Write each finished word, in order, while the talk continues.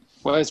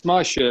Where's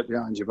my shirt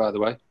behind you, by the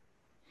way?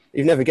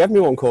 You've never given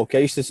me one, Corky.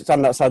 I used to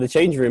stand outside the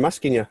change room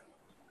asking you.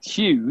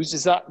 Hughes,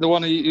 is that the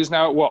one who's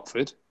now at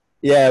Watford?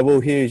 Yeah, Will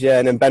Hughes, yeah,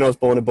 and then Ben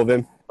Osborne above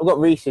him. I've got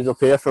Reese's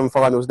up here from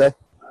finals day.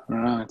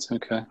 Right,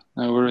 okay.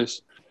 No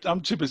worries.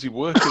 I'm too busy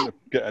working to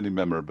get any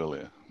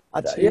memorabilia.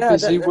 Too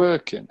busy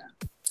working?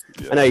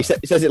 Yeah. I know, he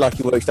says it like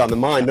he works down the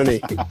mine, doesn't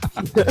he?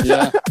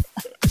 Yeah.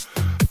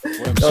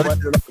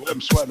 I'm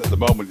sweating at the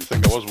moment. You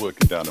think I was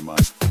working down the mine.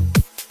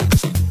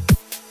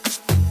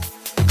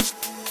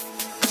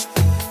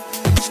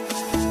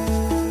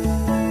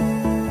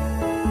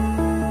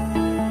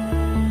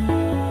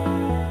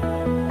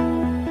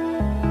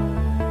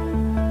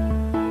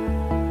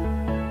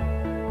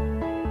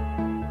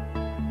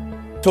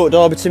 Talk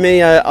Derby to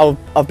me.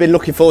 I've been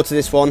looking forward to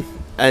this one,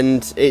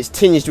 and it's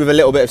tinged with a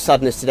little bit of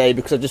sadness today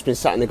because I've just been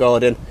sat in the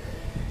garden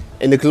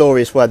in the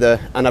glorious weather,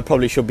 and I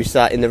probably should be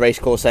sat in the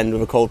racecourse end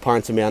with a cold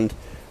pint in my hand.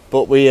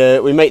 But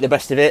we make the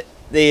best of it.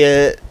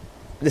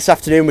 This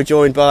afternoon we're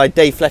joined by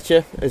Dave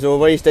Fletcher, as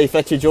always. Dave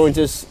Fletcher joins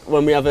us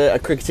when we have a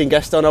cricketing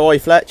guest on. How are you,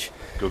 Fletch?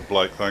 Good,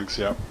 Blake, thanks,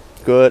 yeah.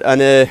 Good,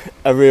 and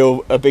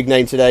a big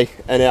name today,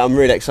 and I'm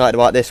really excited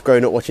about this.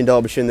 Growing up watching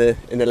Derbyshire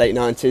in the late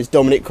 90s,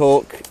 Dominic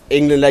Cork,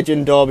 England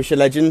legend, Derbyshire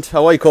legend.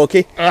 How are you,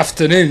 Corky?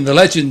 Afternoon, the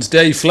legend's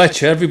Dave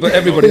Fletcher.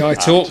 Everybody I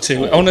talk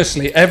to,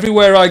 honestly,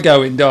 everywhere I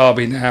go in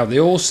Derby now, they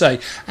all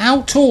say,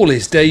 "How tall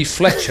is Dave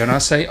Fletcher?" And I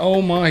say,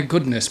 "Oh my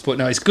goodness!" But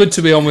no, it's good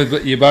to be on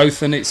with you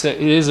both, and it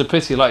is a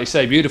pity, like you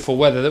say, beautiful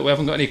weather that we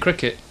haven't got any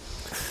cricket.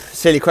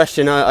 Silly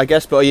question, I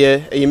guess, but are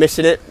you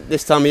missing it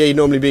this time of year? You'd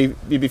normally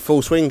be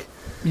full swing.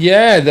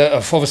 Yeah,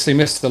 I've obviously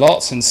missed a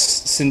lot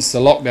since the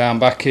lockdown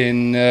back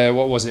in,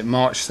 what was it,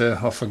 March the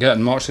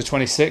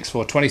 26th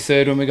or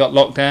 23rd when we got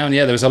locked down.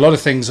 Yeah, there was a lot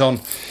of things on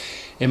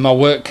in my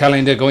work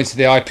calendar, going to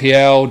the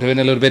IPL, doing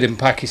a little bit in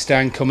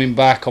Pakistan, coming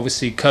back,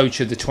 obviously coach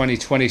of the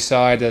 2020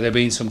 side. There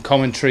been some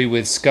commentary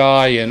with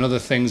Sky and other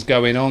things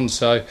going on.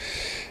 So,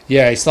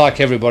 yeah, it's like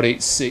everybody,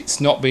 it's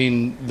not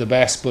been the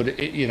best, but,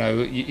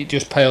 it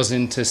just pales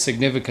into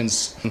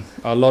significance.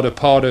 A lot of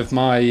part of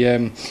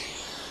my...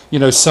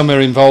 summer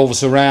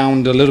involves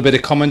around a little bit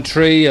of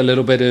commentary, a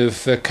little bit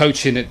of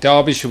coaching at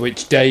Derbyshire,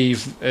 which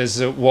Dave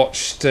has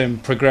watched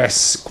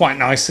progress quite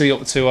nicely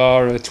up to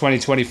our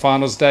 2020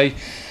 finals day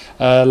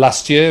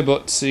last year.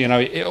 But,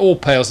 it all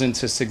pales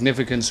into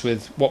significance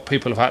with what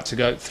people have had to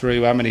go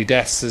through, how many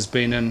deaths there's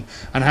been and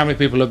how many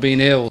people have been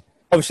ill.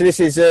 Obviously, this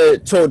is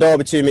Talk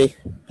Derby to Me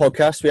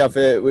podcast.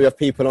 We have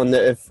people on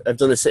that have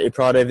done the City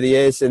Pride over the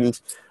years, and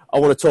I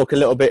want to talk a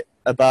little bit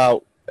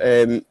about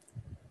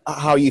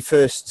how you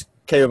first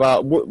came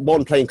about,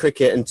 one, playing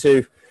cricket, and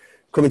two,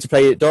 coming to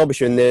play at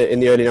Derbyshire in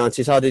the early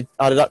 90s. How did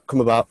that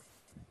come about?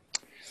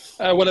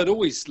 Well, I'd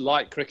always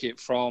liked cricket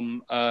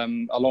from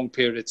a long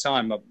period of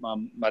time.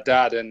 My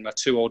dad and my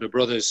two older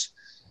brothers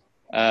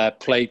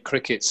played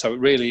cricket,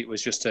 so it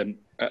was just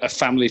a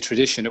family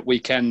tradition at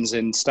weekends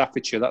in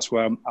Staffordshire. That's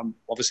where I'm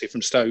obviously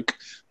from Stoke,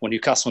 or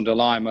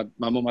Newcastle-under-Lyme.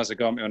 My mum has a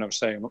go at me when I was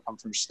saying I'm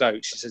from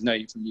Stoke. She says, "No,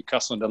 you're from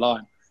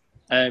Newcastle-under-Lyme."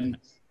 And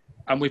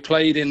we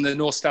played in the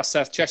North Staff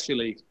South Cheshire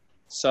League.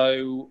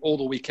 So all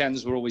the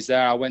weekends were always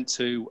there. I went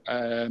to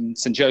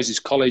St Joseph's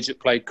College that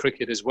played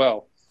cricket as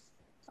well.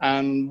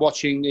 And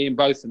watching Ian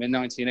Botham in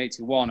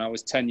 1981, I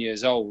was 10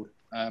 years old.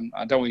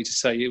 I don't want you to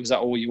say, "Was that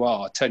all you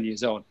are?" 10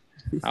 years old.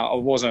 I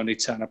was only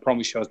 10, I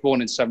promise you. I was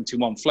born in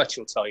 71.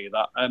 Fletcher will tell you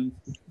that.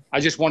 I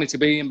just wanted to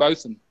be Ian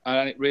Botham.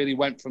 And it really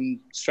went from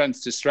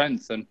strength to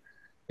strength. And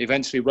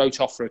eventually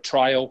wrote off for a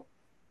trial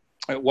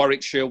at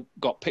Warwickshire,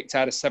 got picked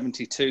out of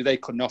 72. They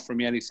couldn't offer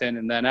me anything.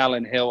 And then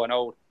Alan Hill, an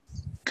old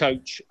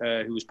coach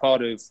who was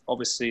part of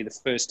obviously the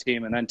first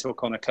team and then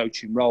took on a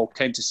coaching role,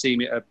 came to see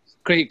me at a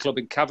cricket club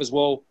in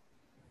Caverswall,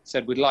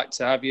 said, "We'd like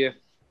to have you,"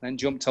 then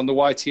jumped on the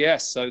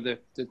YTS. So the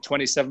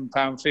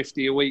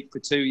 £27.50 a week for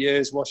 2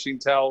 years, washing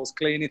towels,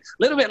 cleaning, a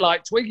little bit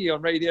like Twiggy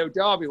on Radio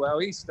Derby where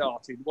he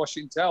started,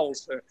 washing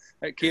towels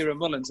at Kieran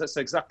Mullins. That's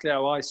exactly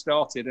how I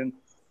started,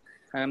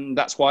 and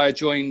that's why I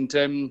joined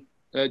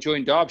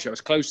Derbyshire. I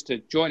was close to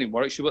joining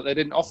Warwickshire, but they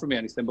didn't offer me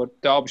anything,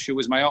 but Derbyshire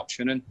was my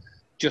option, and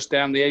just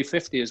down the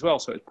A50 as well,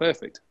 so it's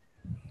perfect.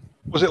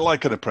 Was it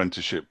like an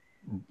apprenticeship,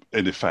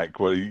 in effect,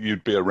 where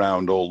you'd be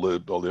around all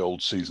the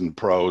old seasoned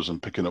pros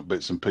and picking up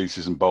bits and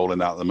pieces and bowling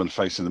at them and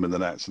facing them in the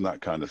nets and that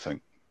kind of thing?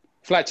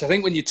 Fletch, I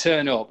think when you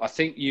turn up, I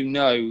think you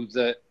know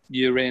that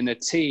you're in a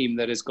team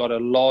that has got a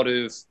lot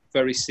of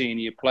very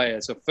senior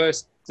players. The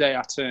first day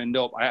I turned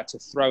up, I had to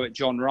throw at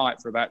John Wright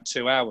for about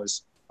 2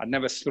 hours. I'd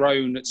never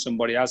thrown at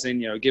somebody, as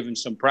in, give him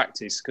some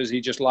practice, because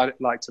he just liked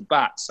to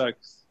bat. So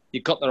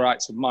you got the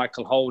rights of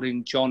Michael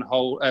Holding, John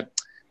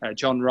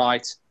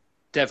Wright,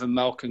 Devon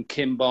Malcolm,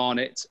 Kim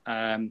Barnett,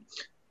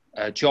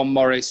 John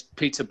Morris,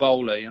 Peter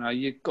Bowler.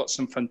 You've got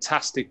some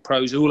fantastic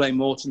pros, Ule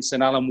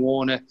Mortensen, Alan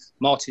Warner,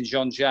 Martin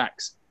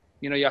Jean-Jacques.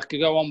 You could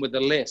go on with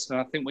the list. And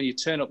I think when you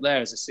turn up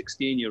there as a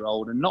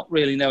 16-year-old and not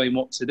really knowing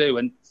what to do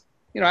and,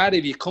 out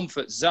of your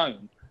comfort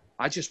zone,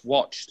 I just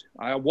watched.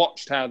 I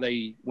watched how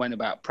they went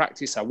about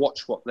practice. I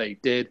watched what they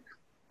did.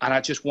 And I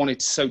just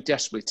wanted so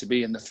desperately to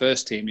be in the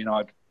first team.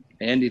 I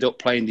ended up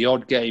playing the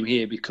odd game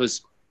here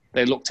because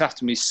they looked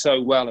after me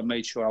so well and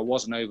made sure I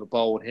wasn't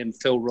overbowled. Him,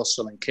 Phil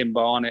Russell and Kim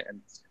Barnett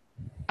and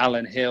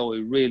Alan Hill,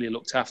 who really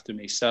looked after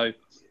me. So,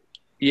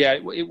 yeah,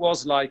 it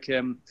was like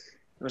an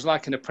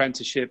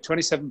apprenticeship.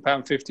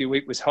 £27.50 a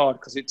week was hard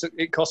because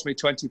it cost me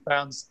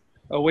 £20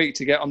 a week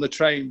to get on the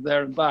train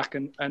there and back.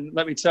 And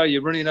let me tell you,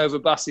 running over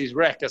Bassey's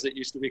Wreck, as it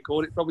used to be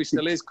called, it probably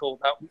still is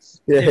called that,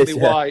 in me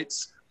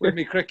whites, with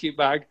me cricket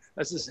bag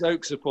as a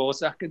Stoke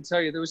supporter, I can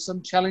tell you there was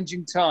some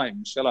challenging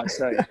times, shall I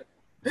say.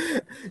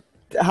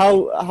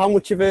 How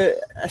much of a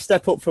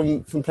step up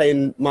from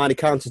playing minor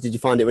counties did you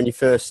find it when you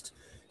first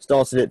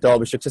started at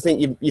Derbyshire? Because I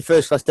think your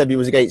first class debut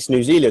was against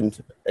New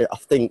Zealand, I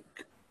think.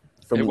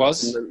 It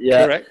was,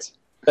 correct.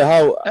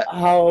 So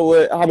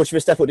how much of a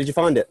step up did you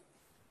find it?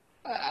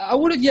 I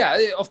would have,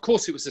 yeah, of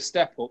course it was a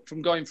step up.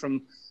 From going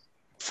from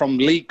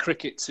league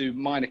cricket to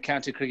minor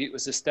county cricket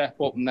was a step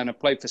up, and then I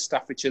played for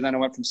Staffordshire, then I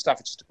went from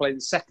Staffordshire to play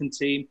the second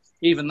team.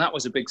 Even that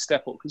was a big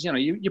step up because,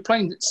 you're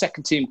playing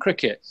second team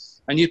cricket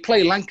and you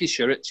play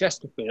Lancashire at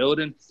Chesterfield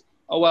and,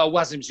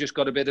 Wasim's just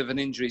got a bit of an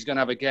injury, he's going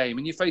to have a game,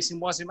 and you're facing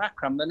Wasim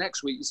Akram. The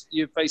next week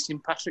you're facing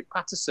Patrick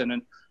Patterson,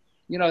 and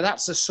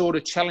that's the sort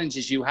of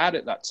challenges you had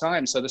at that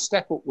time. So the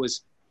step up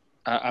was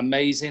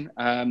amazing,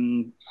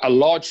 a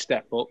large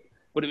step up.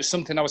 But it was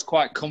something I was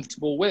quite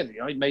comfortable with.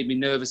 It made me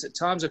nervous at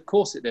times. Of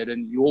course it did.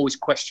 And you always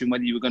question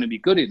whether you were going to be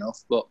good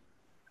enough. But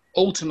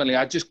ultimately,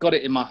 I just got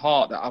it in my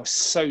heart that I was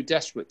so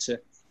desperate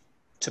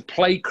to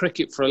play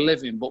cricket for a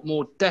living, but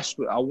more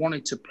desperate, I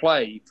wanted to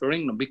play for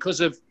England because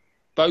of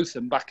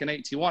Botham back in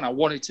 81. I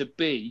wanted to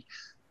be,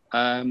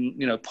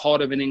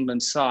 part of an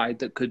England side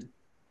that could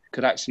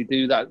actually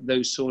do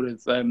those sort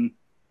of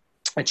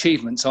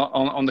achievements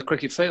on the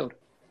cricket field.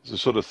 The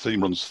sort of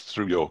theme runs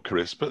through your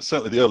career, but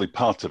certainly the early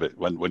part of it,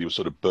 when you were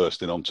sort of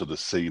bursting onto the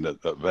scene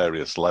at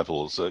various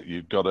levels,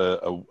 you got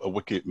a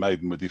wicket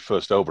maiden with your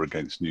first over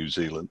against New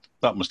Zealand.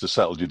 That must have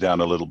settled you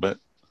down a little bit.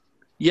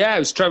 Yeah, it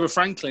was Trevor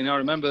Franklin. I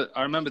remember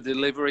the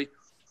delivery.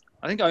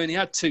 I think I only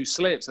had 2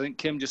 slips. I think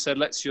Kim just said,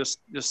 "Let's just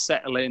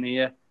settle in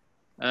here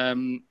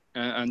and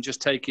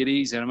just take it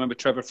easy." And I remember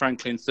Trevor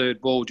Franklin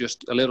third ball,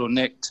 just a little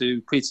nick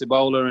to Peter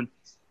Bowler, and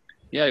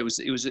yeah, it was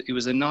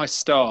a nice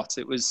start.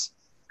 It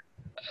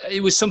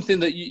was something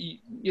that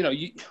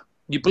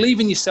you believe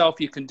in yourself,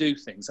 you can do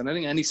things. And I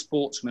think any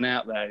sportsman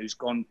out there who's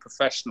gone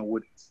professional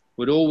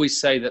would always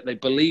say that they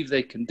believe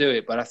they can do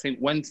it. But I think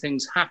when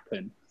things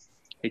happen,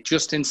 it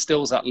just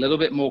instills that little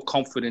bit more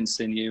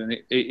confidence in you, and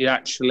it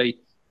actually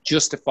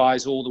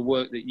justifies all the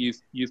work that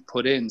you've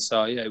put in.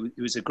 So yeah,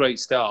 it was a great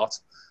start,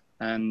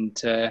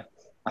 and I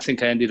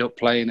think I ended up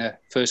playing a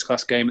first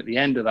class game at the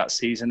end of that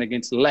season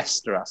against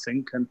Leicester, I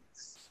think, and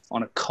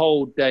on a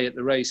cold day at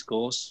the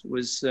racecourse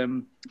was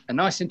a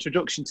nice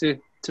introduction to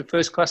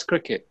first class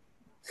cricket.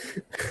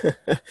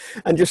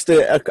 And just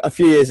a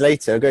few years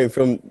later, going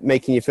from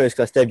making your first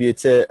class debut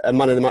to a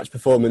man of the match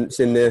performance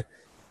in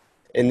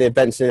the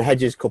Benson and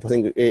Hedges Cup, I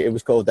think it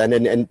was called then,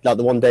 and like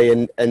the one day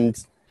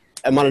and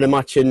a man of the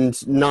match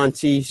and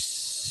 90.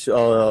 This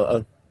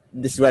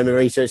is where my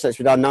research lets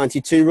me down.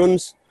 92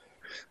 runs.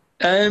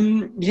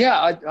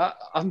 Yeah,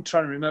 I'm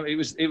trying to remember. It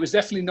was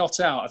definitely not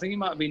out. I think it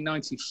might have been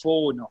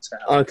 94 not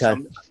out. Okay.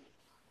 So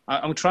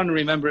I'm trying to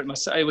remember it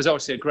myself. It was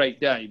obviously a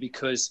great day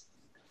because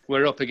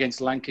we're up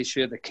against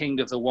Lancashire, the king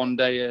of the one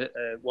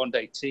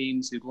day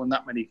teams who'd won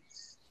that many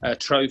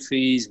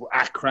trophies.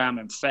 Akram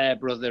and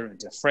Fairbrother and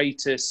De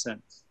Freitas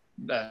and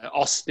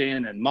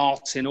Austin and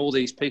Martin, all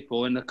these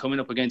people, and they're coming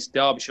up against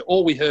Derbyshire.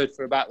 All we heard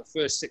for about the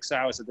first 6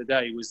 hours of the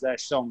day was their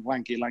song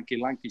 "Lanky, Lanky,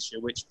 Lancashire,"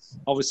 which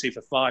obviously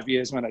for 5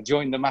 years when I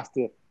joined them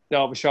after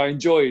Derbyshire I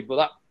enjoyed, but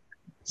that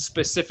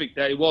specific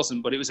day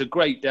wasn't. But it was a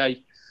great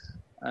day,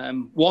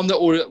 one that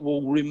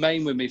will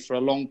remain with me for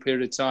a long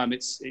period of time.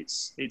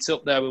 It's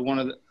up there with one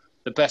of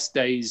the best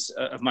days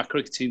of my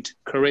cricketing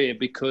career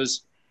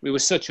because we were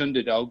such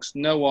underdogs.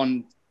 No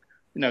one,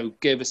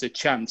 gave us a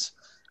chance.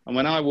 And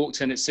when I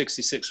walked in at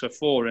 66 for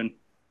 4, and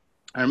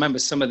I remember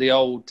some of the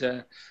old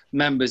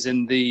members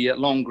in the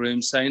long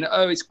room saying,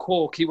 "Oh, it's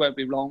Quark, he won't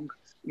be long."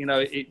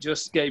 It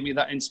just gave me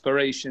that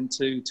inspiration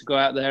to go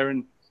out there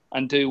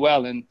and do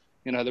well. And,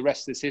 the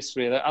rest is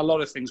history. A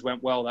lot of things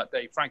went well that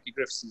day. Frankie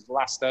Griffiths'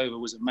 last over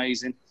was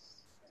amazing.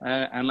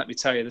 And let me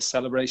tell you, the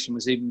celebration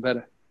was even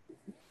better.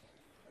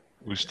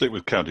 We stick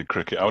with county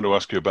cricket. I want to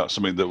ask you about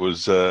something that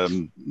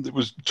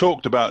was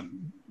talked about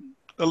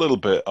a little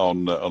bit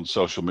on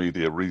social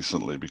media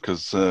recently,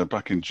 because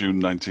back in June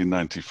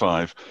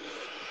 1995,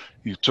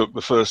 you took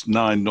the first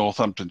 9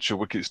 Northamptonshire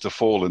wickets to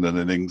fall in an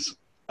innings,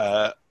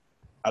 and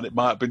it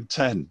might have been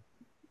 10.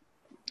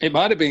 It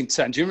might have been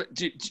 10.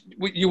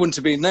 You wouldn't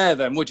have been there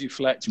then, would you,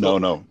 Fletch?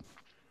 No.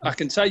 I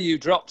can tell you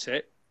dropped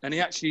it, and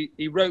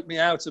he wrote me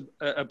out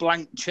a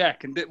blank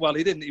cheque, and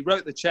he didn't. He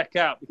wrote the cheque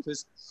out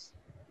because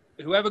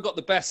whoever got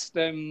the best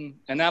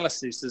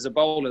analysis as a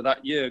bowler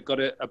that year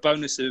got a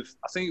bonus of,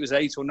 I think it was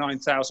 £8,000 or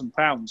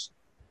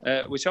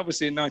 £9,000, which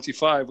obviously in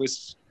 '95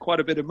 was quite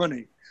a bit of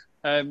money.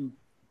 And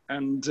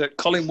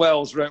Colin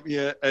Wells wrote me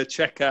a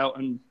cheque out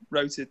and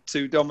wrote it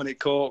to Dominic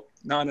Cork,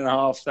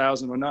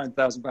 £9,500 or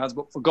 £9,000,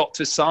 but forgot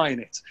to sign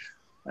it.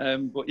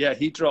 But yeah,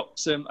 he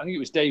dropped. I think it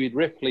was David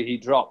Ripley he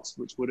dropped,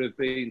 which would have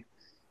been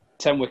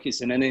 10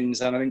 wickets in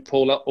innings, and I think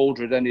Paul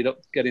Aldred ended up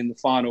getting the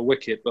final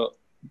wicket. But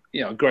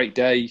a great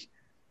day.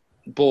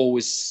 Ball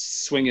was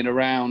swinging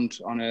around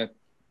on a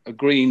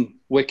green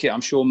wicket.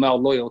 I'm sure Mel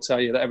Loy will tell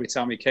you that every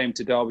time he came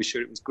to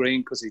Derbyshire, it was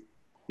green because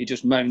he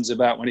just moans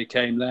about when he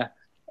came there.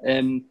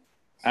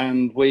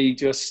 And we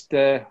just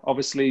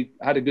obviously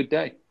had a good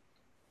day.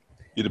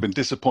 You'd have been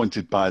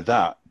disappointed by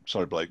that.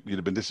 Sorry, Blake. You'd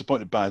have been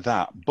disappointed by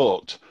that,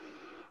 but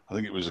I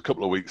think it was a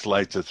couple of weeks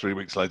later, 3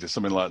 weeks later,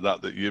 something like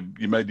that, that you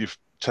made your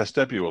Test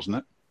debut, wasn't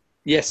it?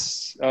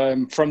 Yes.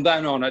 From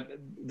then on,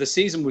 the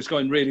season was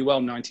going really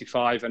well,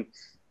 95, and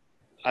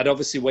I'd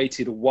obviously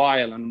waited a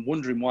while and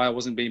wondering why I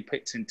wasn't being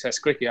picked in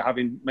Test cricket.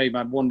 Having made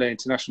my one-day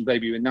international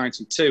debut in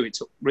 92, it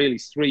took really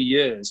 3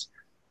 years,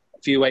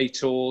 a few A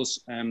tours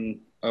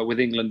with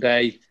England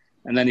A,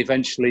 and then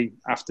eventually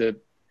after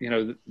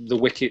the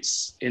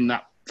wickets in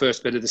that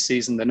first bit of the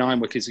season, the 9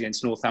 wickets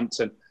against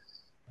Northampton,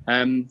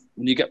 and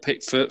you get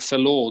picked for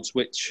Lords,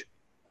 which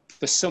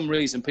for some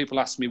reason people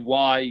ask me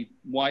why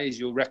is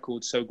your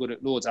record so good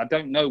at Lords? I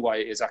don't know why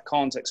it is. I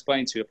can't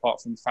explain to you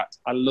apart from the fact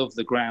I love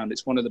the ground.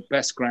 It's one of the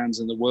best grounds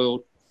in the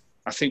world.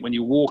 I think when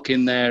you walk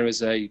in there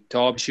as a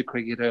Derbyshire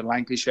cricketer,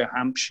 Lancashire,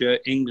 Hampshire,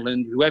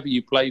 England, whoever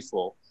you play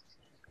for,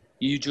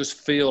 you just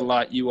feel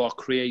like you are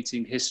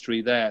creating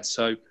history there.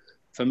 So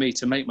for me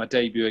to make my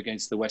debut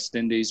against the West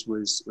Indies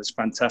was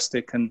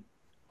fantastic, and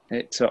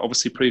it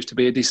obviously proved to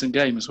be a decent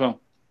game as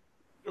well.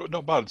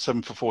 Not bad,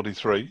 7 for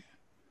 43.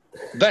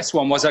 Best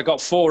one was I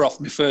got 4 off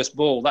my first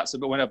ball. That's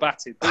about when I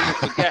batted. People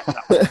forget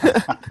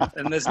that.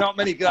 And there's not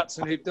many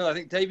batsmen who've done. I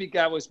think David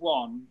Gower's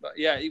one, but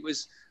yeah, it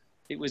was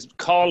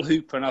Carl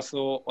Hooper, and I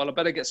thought, well, I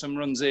better get some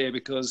runs here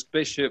because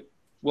Bishop,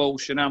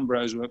 Walsh, and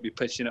Ambrose won't be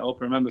pitching it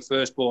up. I remember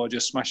first ball, I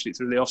just smashed it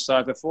through the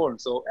offside before and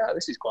thought, yeah,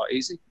 this is quite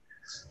easy.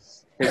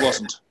 It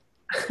wasn't.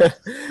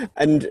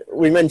 And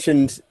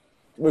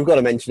we've got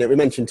to mention it. We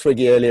mentioned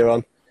Twiggy earlier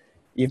on.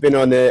 You've been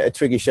on a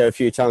Twiggy show a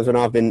few times when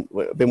I've been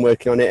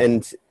working on it,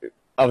 and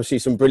obviously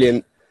some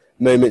brilliant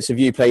moments of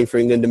you playing for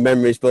England and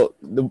memories, but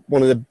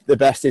one of the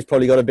best is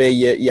probably got to be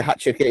your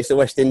hat-trick against the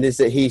West Indies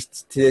that he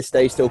to this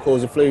day still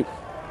calls a fluke.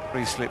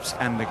 3 slips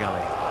and the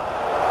gully.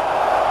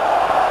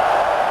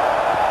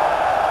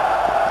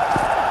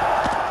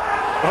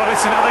 Well,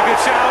 it's another good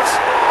shout.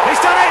 He's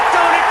done it!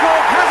 Dominic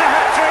Cork has a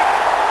hat-trick.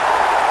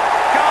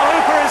 Carl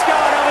Hooper has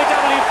gone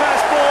OW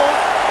first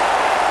ball.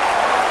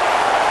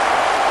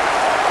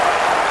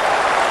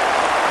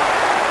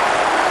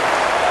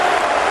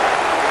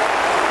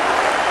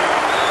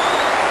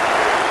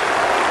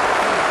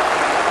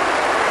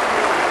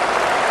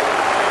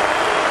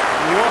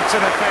 What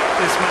an effect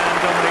this man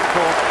Dominic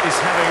Cork is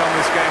having on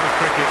this game of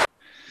cricket.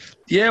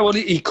 Yeah, well,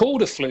 he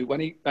called a fluke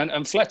when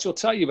and Fletcher will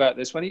tell you about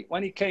this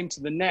when he came to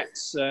the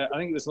nets. I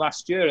think it was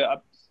last year. I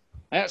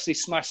actually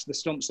smashed the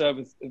stumps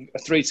over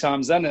 3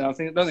 times then, and I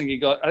don't think he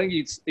got. I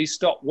think he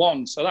stopped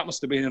 1, so that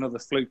must have been another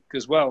fluke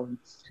as well.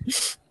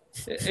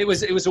 It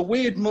was a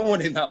weird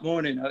morning that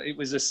morning. It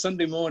was a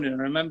Sunday morning. I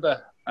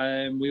remember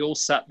we all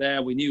sat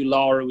there. We knew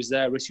Lara was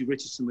there, Richie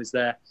Richardson was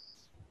there.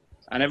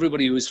 And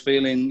everybody was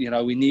feeling,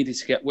 we needed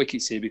to get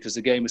wickets here because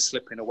the game was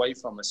slipping away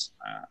from us.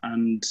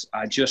 And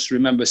I just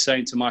remember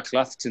saying to Michael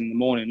Atherton in the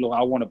morning, look,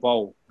 I want to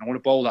bowl. I want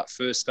to bowl that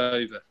first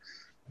over.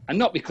 And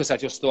not because I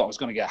just thought I was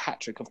going to get a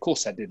hat-trick. Of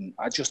course I didn't.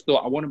 I just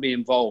thought I want to be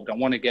involved. I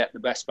want to get the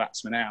best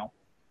batsman out.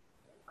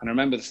 And I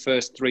remember the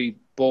first 3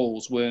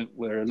 balls were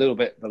a little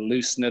bit of a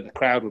loosener. The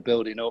crowd were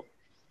building up.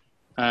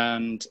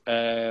 And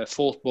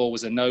 4th ball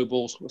was a no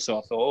ball. So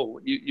I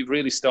thought, you've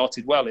really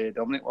started well here,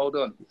 Dominic. Well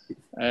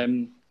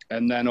done.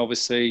 And then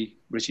obviously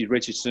Richie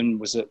Richardson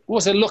was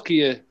a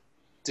luckier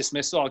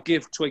dismissal. I'll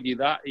give Twiggy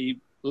that.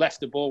 He left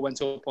the ball, went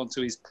up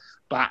onto his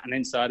bat and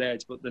inside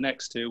edge. But the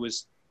next 2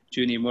 was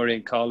Junior Murray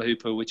and Carl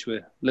Hooper, which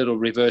were little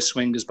reverse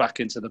swingers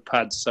back into the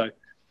pads. So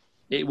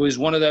it was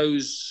one of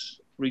those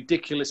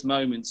ridiculous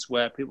moments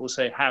where people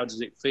say, how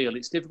does it feel?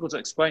 It's difficult to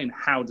explain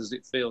how does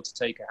it feel to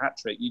take a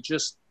hat-trick. You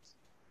just,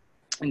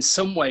 in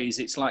some ways,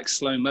 it's like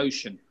slow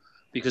motion.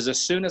 Because as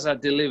soon as I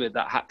delivered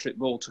that hat-trick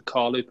ball to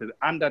Carl Hooper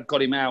and I'd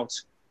got him out,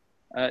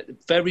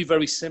 very,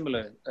 very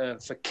similar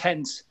for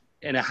Kent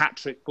in a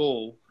hat-trick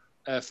ball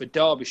for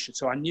Derbyshire.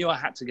 So I knew I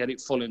had to get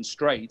it full and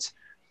straight.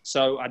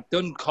 So I'd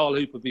done Carl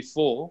Hooper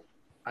before.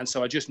 And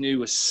so I just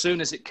knew as soon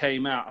as it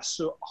came out, I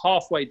saw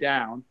halfway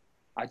down,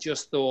 I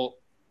just thought,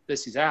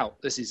 this is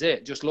out. This is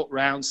it. Just looked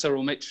round.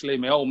 Cyril Mitchley,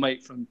 my old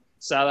mate from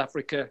South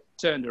Africa,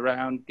 turned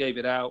around, gave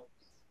it out.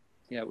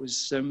 Yeah, it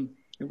was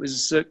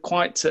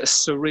quite a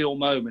surreal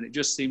moment. It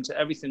just seemed to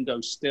everything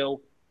go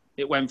still.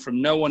 It went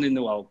from no one in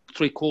the world,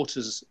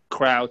 3/4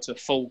 crowd to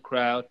full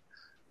crowd,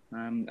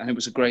 and it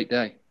was a great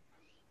day.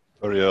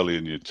 Very early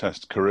in your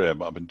Test career,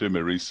 but I've been doing my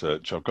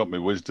research. I've got my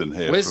Wisden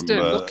here Look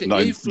from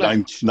at you,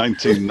 Fletch.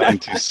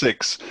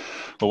 1996.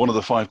 But one of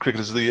the 5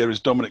 cricketers of the year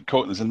is Dominic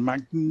Cork. There's a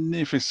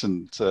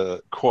magnificent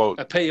quote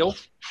appeal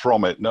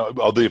from it. No,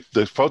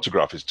 the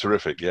photograph is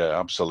terrific. Yeah,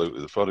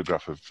 absolutely. The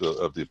photograph of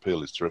the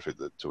appeal is terrific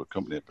to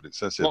accompany it. But it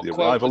says here what the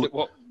quote,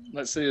 arrival.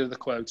 let's see the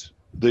quote.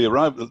 The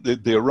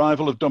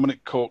arrival of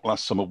Dominic Cork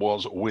last summer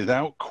was,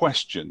 without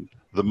question,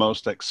 the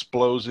most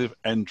explosive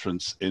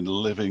entrance in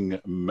living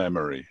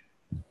memory.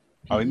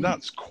 I mean,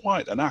 that's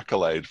quite an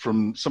accolade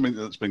from something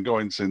that's been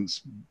going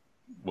since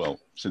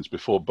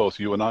before both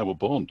you and I were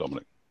born,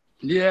 Dominic.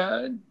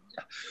 Yeah.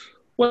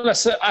 Well,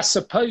 I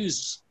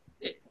suppose,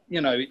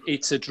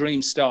 it's a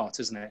dream start,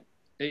 isn't it?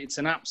 It's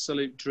an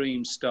absolute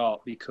dream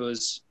start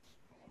because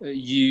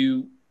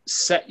you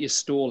set your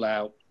stall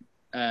out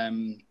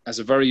as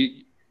a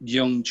very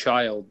young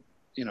child,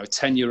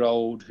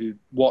 10-year-old who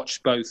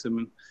watched both of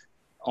them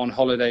on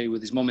holiday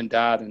with his mum and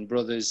dad and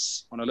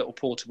brothers on a little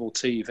portable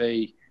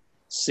TV,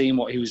 seeing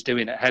what he was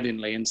doing at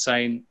Headingley and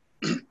saying,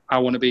 I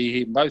want to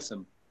be in both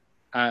of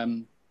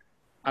them.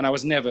 And I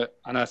was never,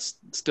 and I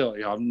still,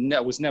 I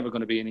was never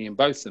going to be in Ian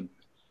Botham,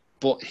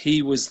 but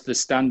he was the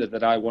standard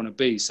that I want to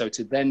be. So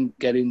to then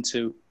get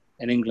into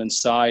an England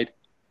side,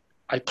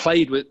 I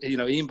played with,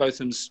 Ian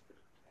Botham's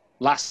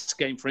last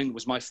game for England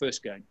was my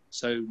first game.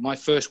 So my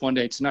first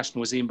one-day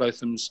international was Ian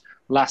Botham's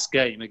last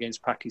game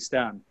against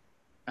Pakistan.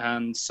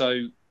 And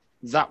so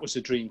that was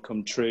a dream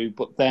come true.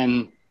 But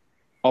then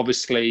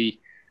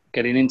obviously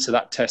getting into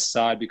that test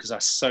side, because I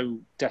so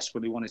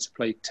desperately wanted to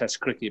play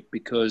test cricket,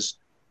 because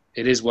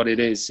it is what it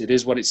is. It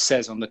is what it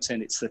says on the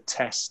tin. It's the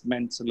test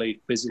mentally,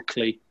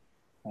 physically,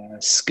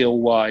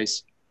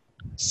 skill-wise.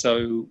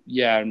 So,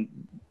 yeah,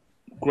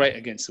 great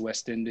against the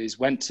West Indies.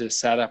 Went to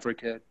South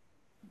Africa,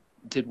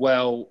 did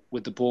well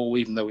with the ball,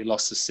 even though we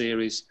lost the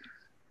series.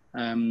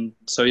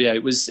 So, yeah,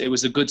 it was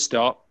a good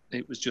start.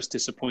 It was just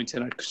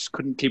disappointing. I just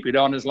couldn't keep it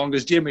on as long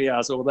as Jimmy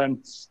has, or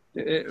then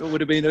it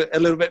would have been a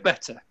little bit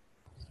better.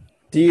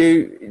 Do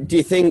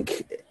you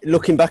think,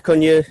 looking back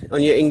on your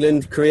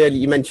England career,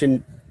 you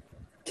mentioned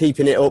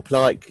keeping it up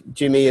like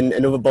Jimmy and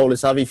other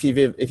bowlers have, if you'd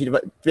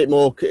a bit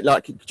more,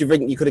 like, do you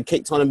think you could have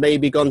kicked on and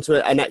maybe gone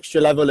to an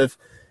extra level of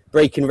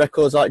breaking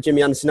records like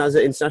Jimmy Anderson has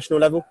at international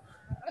level?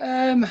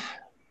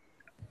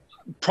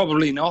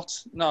 Probably not,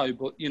 no.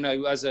 But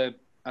as a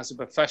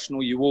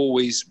professional, you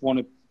always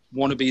want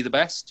to be the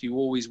best. You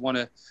always want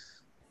to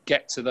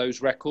get to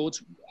those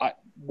records.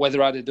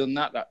 Whether I'd have done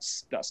that,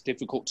 that's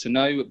difficult to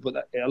know.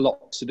 But a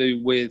lot to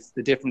do with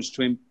the difference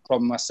between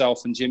probably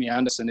myself and Jimmy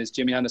Anderson is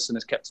Jimmy Anderson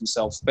has kept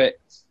himself fit.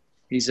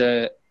 He's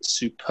a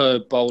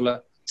superb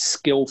bowler,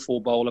 skillful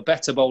bowler,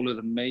 better bowler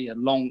than me,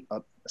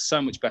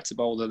 so much better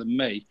bowler than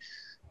me.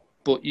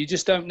 But you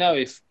just don't know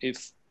if a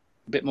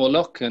bit more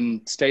luck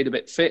and stayed a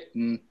bit fit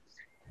and,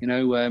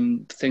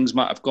 things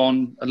might have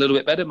gone a little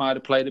bit better, might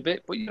have played a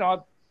bit. But,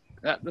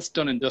 that's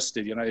done and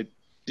dusted,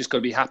 Just got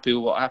to be happy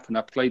with what happened.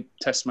 I played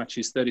test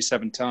matches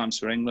 37 times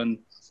for England,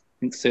 I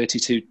think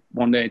 32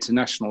 one-day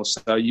internationals.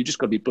 So you just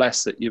got to be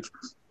blessed that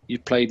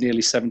you've played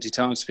nearly 70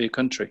 times for your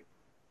country.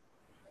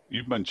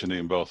 You've mentioned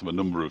Ian Botham a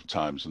number of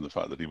times and the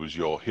fact that he was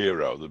your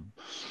hero.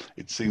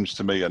 It seems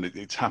to me, and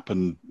it's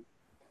happened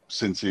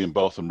since Ian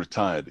Botham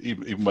retired,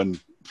 even when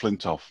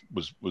Flintoff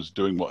was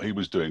doing what he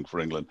was doing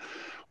for England,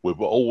 we've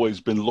always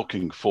been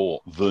looking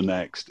for the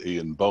next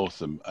Ian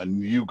Botham,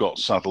 and you got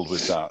saddled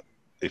with that,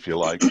 if you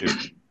like.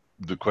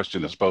 The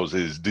question, I suppose,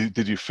 is: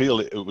 did you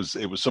feel it was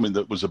something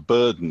that was a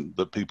burden,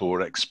 that people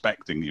were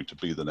expecting you to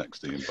be the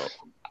next Ian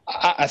Botham?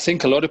 I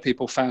think a lot of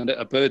people found it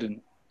a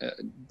burden.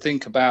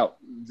 Think about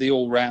the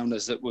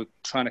all-rounders that were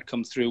trying to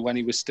come through when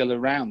he was still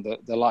around,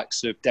 the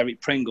likes of Derek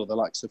Pringle, the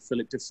likes of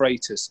Philip de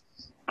Freitas,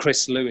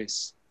 Chris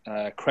Lewis,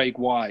 Craig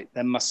White,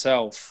 then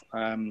myself,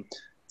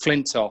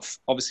 Flintoff.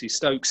 Obviously,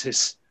 Stokes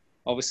is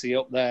obviously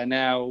up there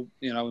now,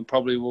 and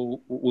probably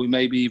will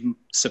maybe even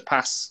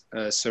surpass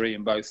Sir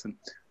Ian Botham.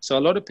 So a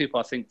lot of people,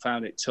 I think,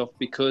 found it tough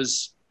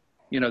because,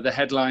 the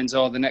headlines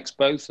are the next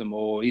Botham,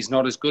 or he's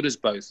not as good as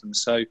Botham.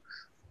 So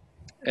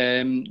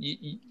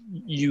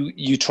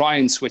you try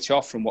and switch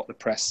off from what the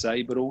press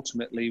say, but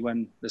ultimately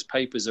when there's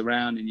papers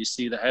around and you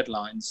see the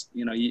headlines,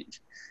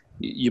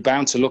 you're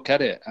bound to look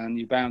at it and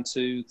you're bound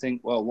to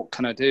think, well, what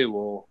can I do?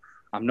 Or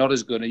I'm not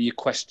as good. And you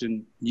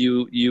question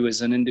you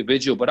as an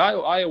individual. But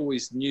I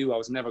always knew I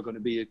was never going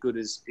to be as good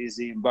as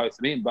Ian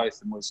Botham. Ian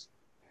Botham was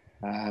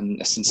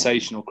a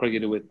sensational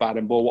cricketer with bat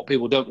and ball. What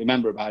people don't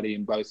remember about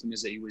Ian Botham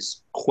is that he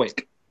was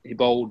quick. He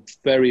bowled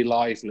very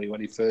lively when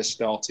he first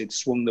started,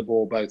 swung the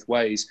ball both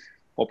ways.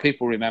 What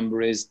people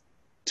remember is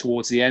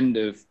towards the end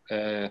of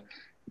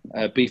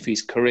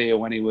Beefy's career,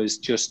 when he was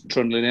just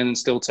trundling in and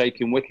still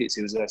taking wickets.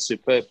 He was a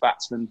superb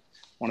batsman,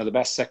 one of the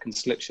best second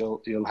slips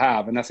you'll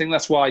have. And I think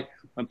that's why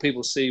when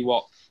people see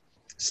what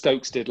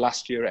Stokes did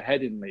last year at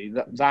Headingley,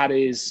 that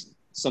is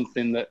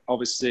something that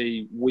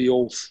obviously we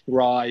all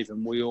thrive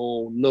and we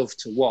all love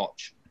to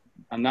watch.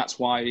 And that's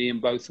why Ian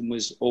Botham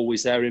was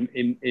always there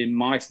in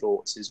my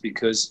thoughts, is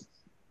because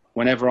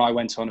whenever I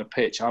went on a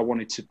pitch, I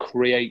wanted to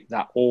create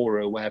that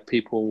aura where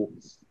people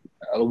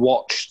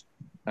watched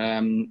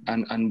and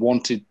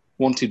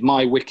wanted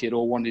my wicket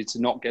or wanted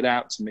to not get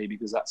out to me,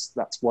 because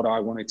that's what I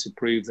wanted to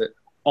prove, that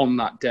on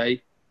that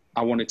day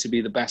I wanted to be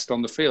the best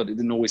on the field. It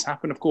didn't always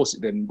happen, of course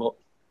it didn't, but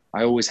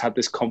I always had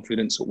this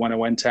confidence that when I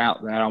went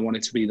out there, I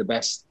wanted to be the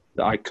best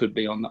that I could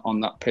be on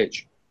that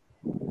pitch.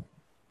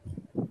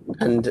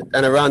 And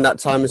around that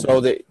time as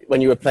well, that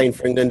when you were playing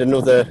for England,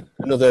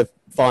 another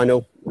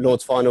final,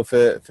 Lord's final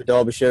for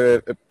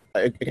Derbyshire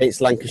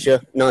against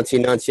Lancashire,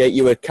 1998.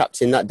 You were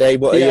captain that day.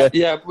 What are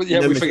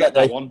we forget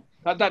that one.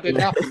 That didn't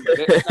happen,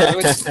 did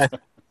it? No,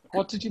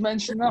 what did you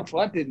mention that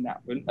for? That didn't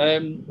happen.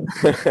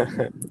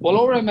 Well,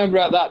 all I remember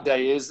at that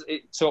day is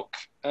it took.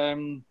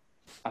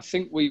 I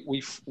think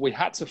we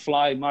had to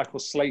fly Michael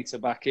Slater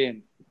back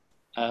in.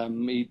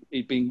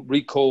 He'd been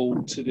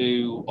recalled to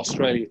do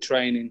Australia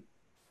training,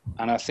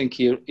 and I think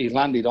he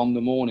landed on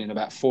the morning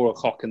about 4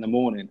 o'clock in the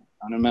morning.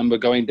 And I remember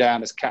going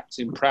down as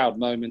captain, proud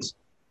moments,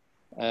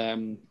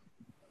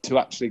 to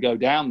actually go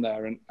down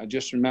there. And I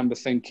just remember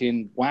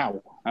thinking,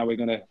 wow, how are we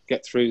going to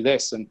get through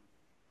this? And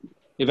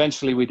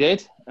eventually we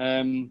did.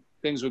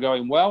 Things were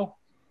going well.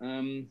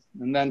 And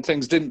then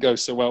things didn't go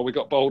so well. We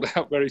got bowled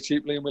out very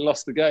cheaply and we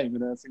lost the game.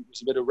 And I think there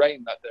was a bit of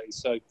rain that day.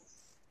 So,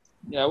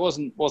 yeah, it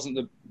wasn't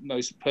the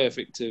most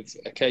perfect of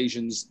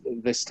occasions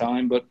this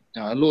time. But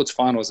a Lord's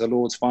final is a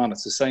Lord's final.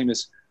 It's the same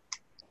as,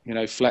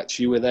 Fletch,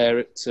 you were there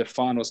at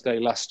finals day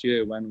last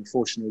year when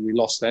unfortunately we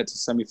lost there to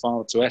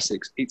semi-final to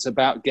Essex. It's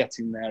about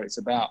getting there. It's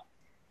about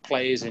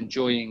players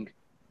enjoying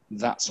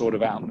that sort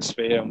of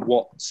atmosphere and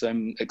what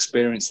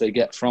experience they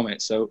get from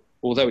it. So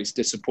although it's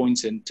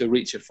disappointing, to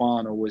reach a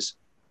final was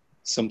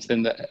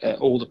something that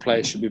all the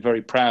players should be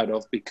very proud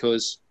of,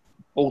 because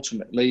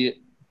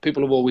ultimately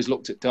people have always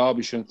looked at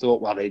Derbyshire and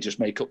thought, well, they just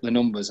make up the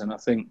numbers. And I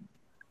think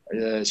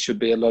there should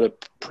be a lot of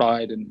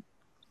pride and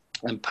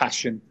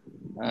passion,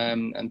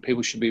 and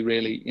people should be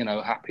really,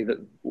 happy that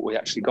we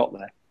actually got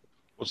there.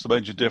 What's the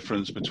major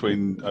difference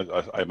between,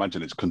 I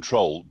imagine it's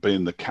control,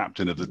 being the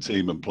captain of the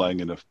team and playing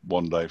in a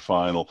one-day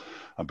final,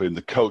 and being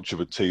the coach of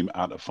a team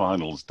at a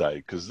finals day?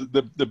 Because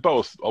they're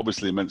both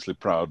obviously immensely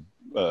proud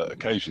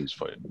occasions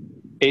for you.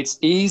 It's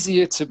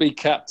easier to be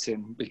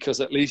captain because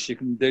at least you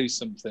can do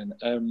something.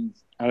 And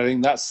I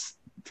think that's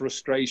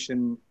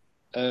frustration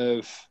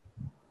of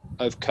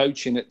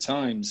coaching at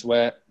times,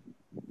 where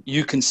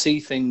you can see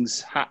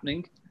things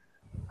happening,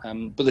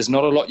 but there's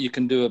not a lot you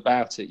can do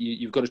about it.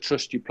 You've got to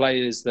trust your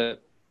players that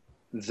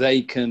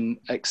they can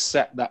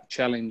accept that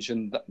challenge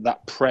and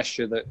that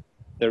pressure that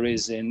there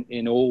is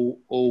in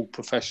all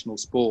professional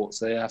sports.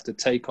 They have to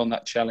take on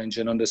that challenge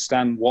and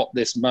understand what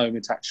this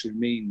moment actually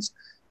means.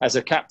 As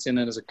a captain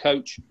and as a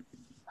coach,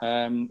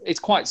 it's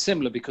quite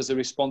similar because the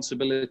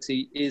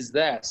responsibility is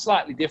there.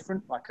 Slightly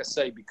different, like I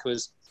say,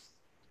 because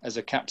as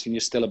a captain,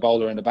 you're still a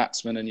bowler and a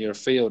batsman and you're a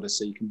fielder,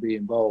 so you can be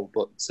involved.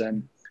 But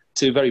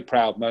two very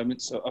proud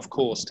moments, of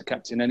course, to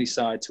captain any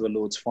side to a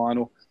Lord's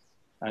final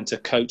and to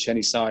coach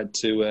any side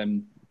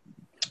to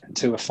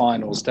a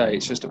finals day.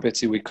 It's just a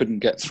pity we couldn't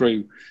get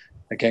through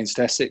against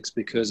Essex,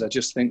 because I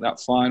just think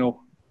that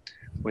final,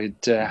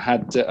 we'd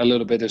had a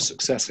little bit of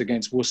success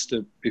against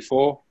Worcester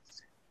before.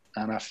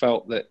 And I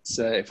felt that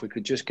if we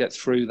could just get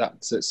through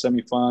that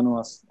semi-final,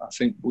 I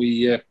think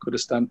we could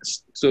have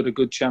stood a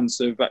good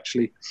chance of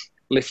actually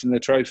lifting the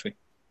trophy.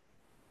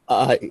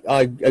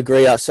 I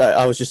agree.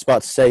 I was just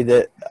about to say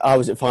that I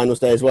was at finals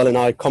day as well, and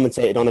I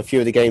commentated on a few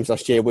of the games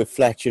last year with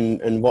Fletch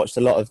and watched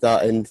a lot of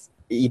that. And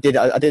I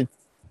did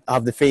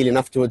have the feeling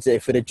afterwards that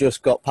if we'd have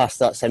just got past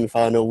that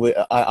semi-final,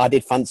 I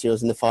did fancy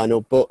us in the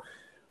final. But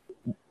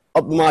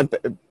I've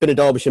been a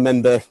Derbyshire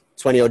member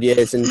 20 odd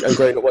years and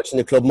growing up watching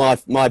the club,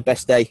 my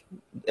best day,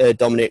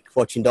 Dominic,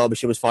 watching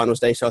Derbyshire was finals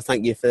day. So I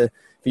thank you for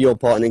your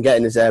part in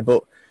getting us there.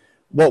 But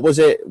what was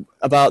it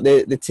about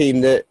the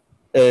team that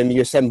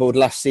you assembled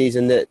last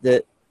season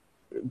that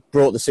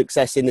brought the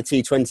success in the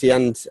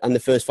T20 and the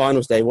first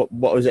finals day? What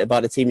was it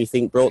about the team you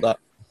think brought that?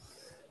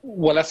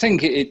 Well, I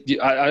think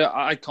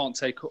I can't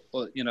take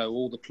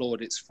all the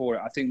plaudits for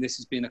it. I think this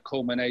has been a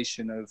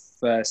culmination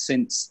of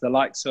since the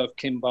likes of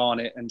Kim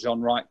Barnett and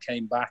John Wright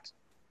came back,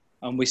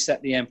 and we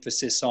set the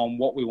emphasis on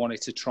what we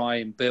wanted to try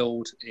and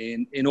build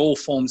in all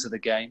forms of the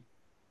game.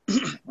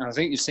 And I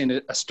think you've seen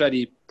a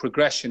steady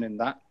progression in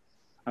that.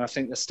 And I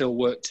think there's still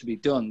work to be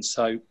done.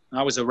 So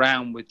I was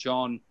around with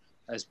John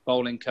as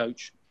bowling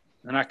coach,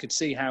 and I could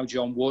see how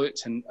John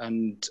worked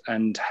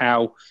and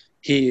how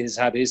he has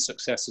had his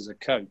success as a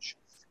coach.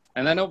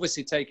 And then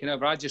obviously taking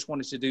over, I just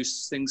wanted to do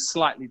things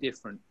slightly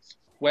different.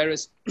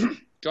 Whereas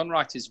John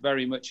Wright is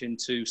very much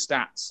into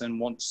stats and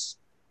wants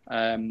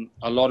a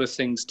lot of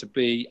things to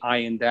be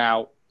ironed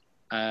out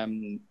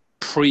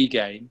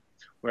pre-game,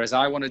 whereas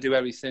I want to do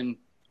everything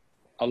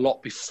a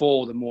lot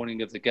before the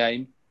morning of the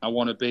game. I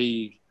want to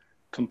be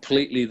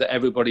completely that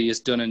everybody is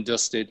done and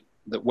dusted,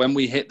 that when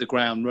we hit the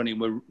ground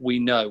running, we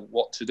know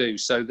what to do.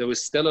 So there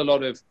was still a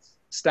lot of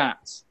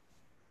stats,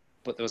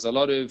 but there was a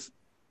lot of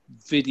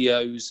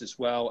videos as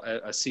well,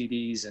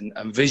 CDs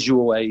and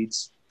visual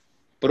aids,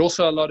 but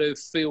also a lot of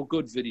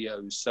feel-good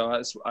videos.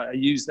 So I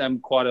use them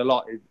quite a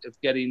lot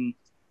of getting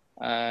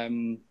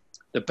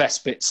the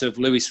best bits of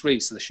Lewis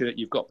Rees, the shirt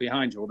you've got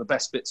behind you, or the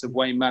best bits of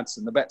Wayne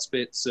Madsen, the best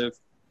bits of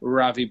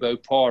Ravi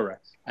Bopara,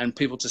 and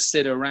people to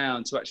sit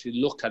around to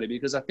actually look at it.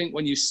 Because I think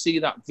when you see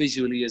that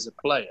visually as a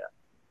player,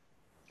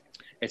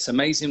 it's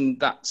amazing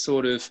that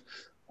sort of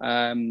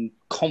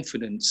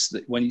confidence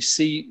that when you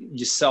see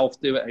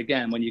yourself do it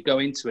again, when you go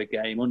into a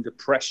game under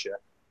pressure,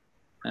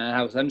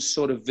 how them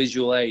sort of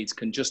visual aids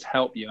can just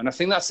help you. And I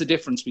think that's the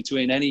difference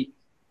between any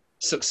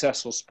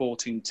successful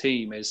sporting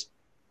team is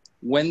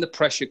when the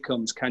pressure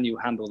comes, can you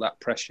handle that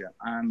pressure?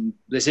 And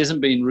this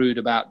isn't being rude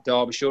about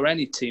Derbyshire or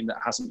any team that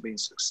hasn't been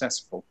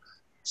successful.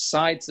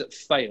 Sides that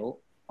fail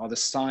are the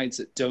sides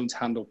that don't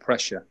handle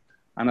pressure.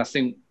 And I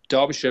think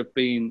Derbyshire have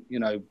been,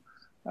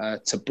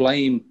 to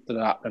blame for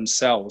that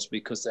themselves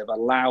because they've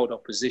allowed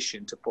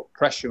opposition to put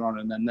pressure on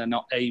and then they're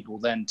not able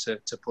then to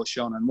push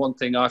on. And one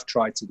thing I've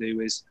tried to do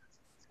is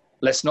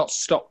let's not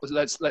stop.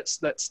 Let's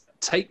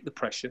take the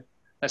pressure.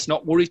 Let's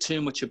not worry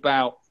too much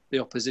about the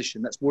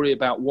opposition. Let's worry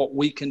about what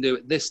we can do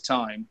at this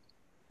time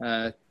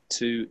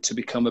to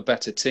become a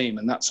better team.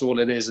 And that's all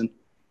it is. And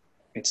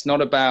it's not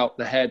about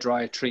the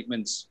hairdryer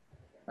treatments.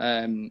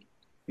 When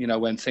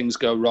things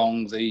go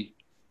wrong, the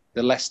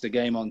Leicester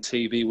game on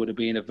TV would have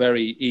been a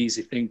very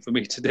easy thing for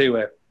me to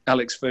do,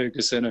 Alex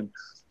Ferguson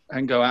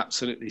and go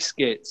absolutely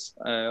skits,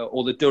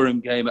 or the Durham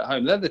game at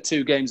home. They're the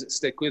two games that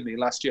stick with me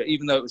last year.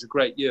 Even though it was a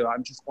great year, I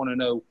just want to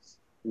know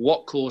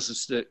what caused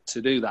us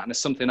to do that. And it's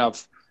something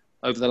I've,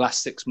 over the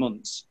last 6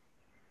 months,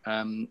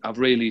 I've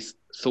really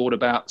thought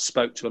about,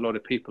 spoke to a lot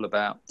of people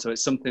about. So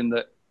it's something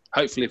that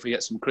hopefully if we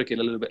get some cricket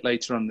a little bit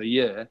later on in the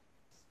year,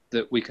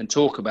 that we can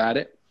talk about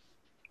it.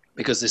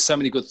 Because there's so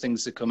many good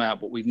things that come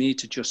out, but we need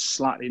to just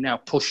slightly now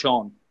push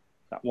on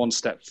that one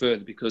step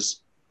further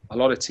because a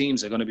lot of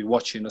teams are going to be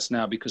watching us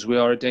now because we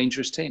are a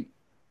dangerous team.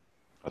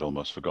 I'd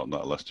almost forgotten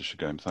that Leicestershire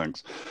game.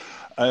 Thanks.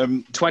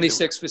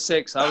 26 for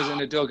 6. I was in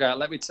a dugout.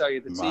 Let me tell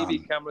you, the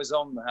TV camera's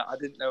on there. I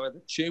didn't know whether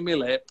to chew my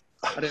lip.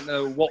 I didn't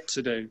know what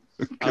to do.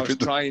 I was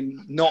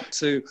trying not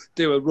to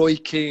do a Roy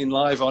Keane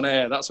live on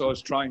air. That's what I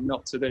was trying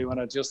not to do. And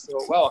I just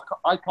thought, well,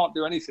 I can't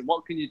do anything.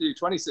 What can you do?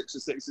 26 for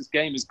 6. This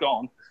game is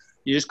gone.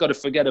 You just got to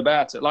forget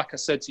about it. Like I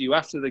said to you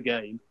after the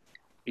game,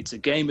 it's a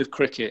game of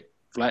cricket,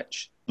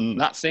 Fletch.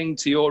 That thing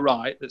to your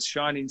right that's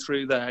shining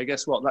through there,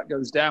 guess what? That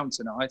goes down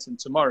tonight, and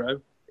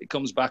tomorrow it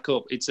comes back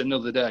up. It's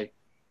another day.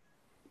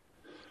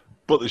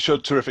 But they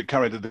showed terrific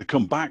character to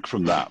come back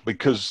from that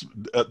because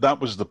that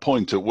was the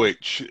point at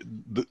which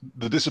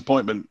the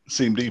disappointment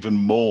seemed even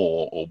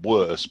more or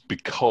worse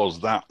because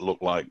that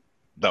looked like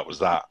that was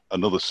that.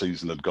 Another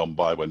season had gone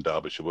by when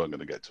Derbyshire weren't going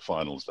to get to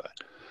finals there.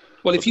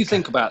 Well, if you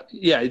think about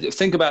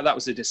that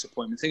was a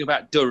disappointment. Think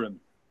about Durham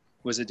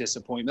was a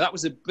disappointment. That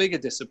was a bigger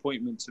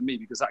disappointment to me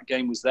because that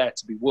game was there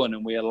to be won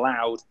and we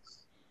allowed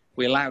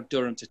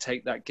Durham to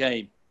take that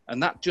game.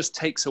 And that just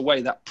takes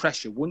away that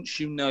pressure. Once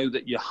you know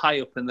that you're high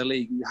up in the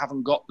league, you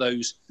haven't got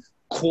those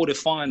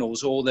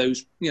quarterfinals or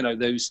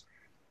those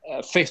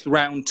fifth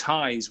round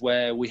ties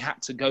where we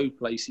had to go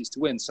places to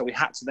win. So we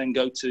had to then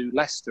go to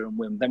Leicester and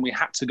win. Then we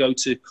had to go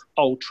to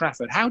Old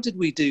Trafford. How did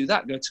we do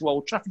that? Go to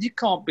Old Trafford? You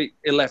can't beat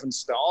 11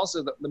 stars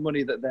or the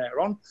money that they're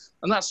on.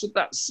 And that's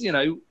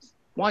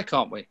why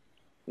can't we?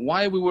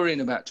 Why are we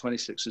worrying about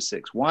 26 or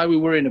 6? Why are we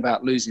worrying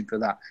about losing for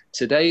that?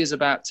 Today is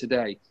about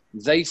today.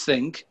 They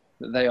think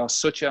that they are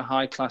such a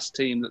high-class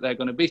team that they're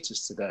going to beat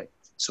us today.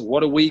 So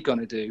what are we going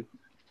to do?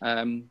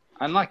 And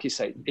like you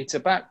say, it's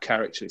about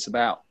character. It's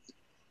about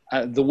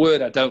the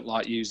word I don't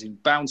like using,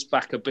 bounce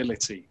back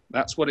ability.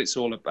 That's what it's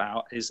all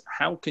about, is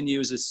how can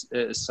you as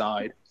a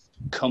side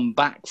come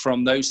back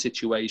from those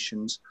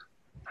situations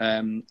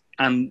and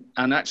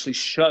actually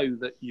show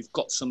that you've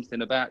got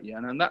something about you.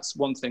 And that's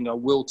one thing I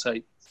will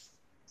take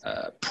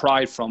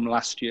pride from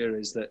last year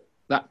is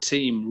that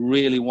team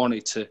really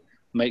wanted to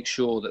make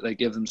sure that they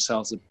give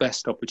themselves the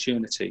best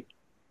opportunity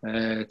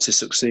to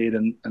succeed.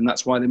 And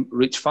that's why they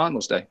reached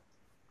finals day.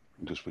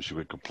 I just wish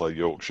we could play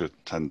Yorkshire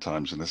 10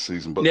 times in this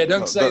season. But yeah,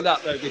 don't say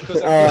that though,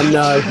 because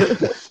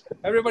no.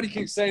 Everybody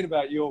keeps saying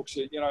about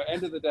Yorkshire.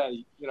 End of the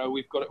day,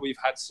 we've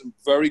had some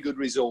very good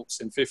results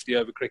in 50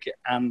 over cricket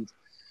and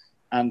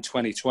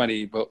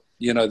 2020. But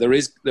there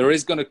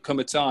is going to come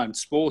a time.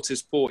 Sport is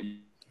sport.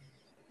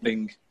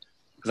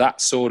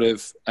 That sort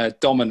of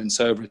dominance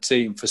over a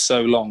team for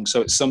so long.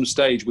 So at some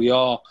stage, we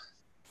are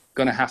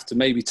going to have to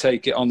maybe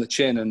take it on the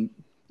chin, and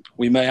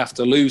we may have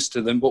to lose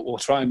to them, but we'll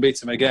try and beat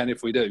them again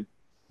if we do.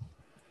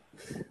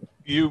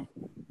 You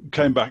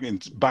came back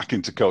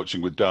into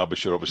coaching with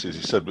Derbyshire, obviously, as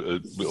you said,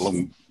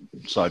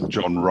 alongside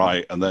John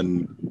Wright, and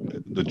then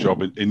the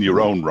job in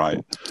your own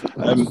right.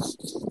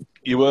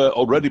 You were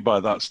already by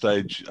that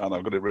stage, and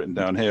I've got it written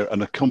down here,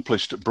 an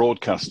accomplished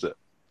broadcaster.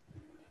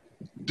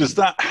 Does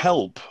that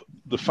help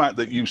the fact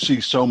that you see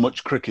so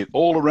much cricket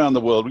all around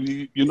the world?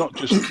 You're not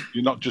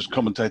just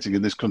commentating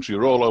in this country.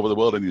 You're all over the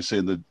world, and you're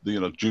seeing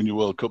the Junior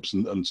World Cups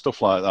and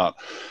stuff like that.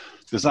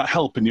 Does that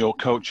help in your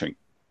coaching?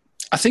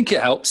 I think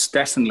it helps,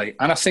 definitely.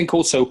 And I think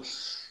also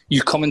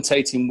you're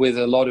commentating with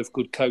a lot of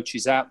good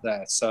coaches out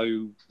there.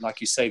 So,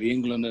 like you say, the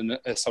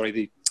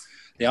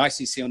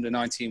ICC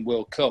Under-19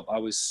 World Cup, I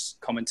was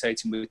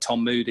commentating with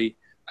Tom Moody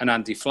and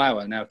Andy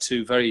Flower, now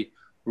two very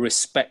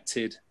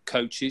respected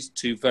coaches,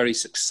 two very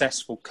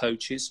successful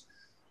coaches,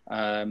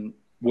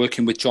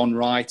 working with John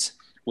Wright,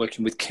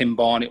 working with Kim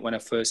Barnett when I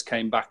first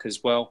came back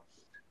as well.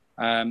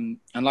 And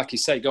like you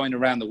say, going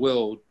around the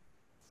world,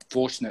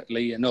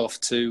 fortunately enough,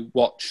 to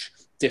watch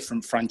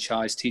different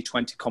franchise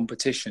T20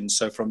 competitions.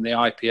 So from the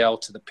IPL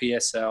to the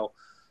PSL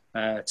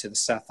to the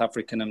South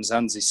African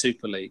Mzansi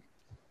Super League,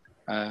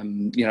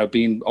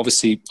 being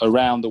obviously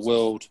around the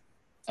world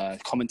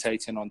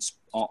commentating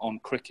on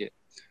cricket.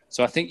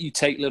 So I think you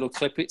take little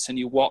clippets and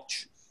you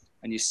watch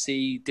and you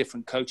see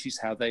different coaches,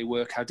 how they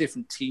work, how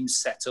different teams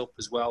set up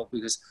as well.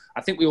 Because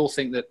I think we all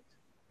think that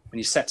when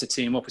you set a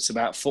team up, it's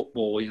about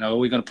football. Are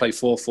we going to play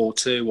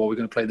 4-4-2 or are we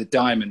going to play the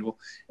diamond? Well,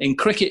 in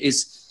cricket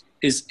is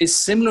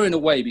similar in a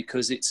way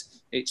because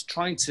it's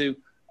trying to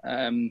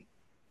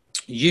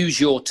use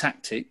your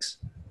tactics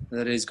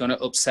that is going to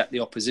upset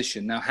the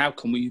opposition. Now, how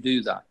can we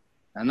do that?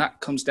 And that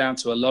comes down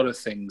to a lot of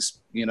things,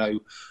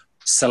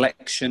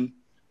 selection,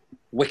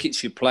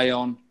 wickets you play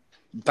on,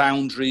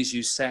 boundaries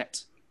you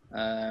set,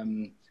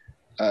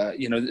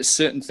 there's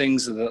certain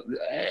things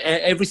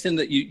everything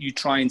that you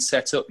try and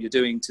set up, you're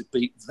doing to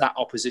beat that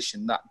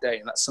opposition that day.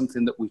 And that's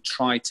something that we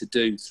try to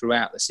do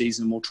throughout the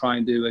season. We'll try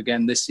and do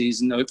again this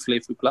season, hopefully,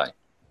 if we play.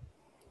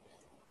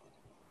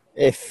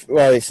 It's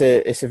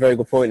a very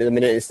good point at the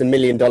minute. It's the $1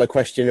 million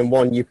question, and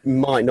one you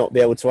might not be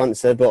able to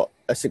answer, but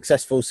a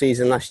successful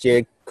season last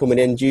year coming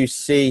in. Can you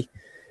see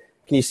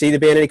there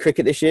being any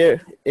cricket this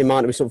year? It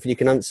might not be something you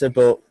can answer,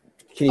 but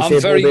can you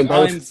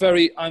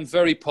I'm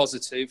very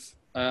positive.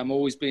 I'm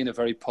always been a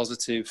very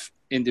positive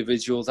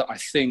individual that I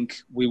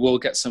think we will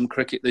get some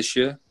cricket this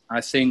year.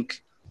 I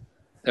think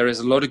there is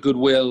a lot of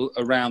goodwill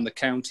around the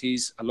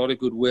counties, a lot of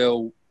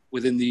goodwill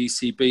within the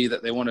ECB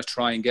that they want to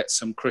try and get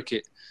some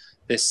cricket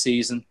this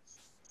season.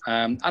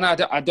 And I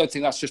don't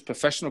think that's just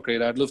professional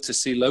cricket. I'd love to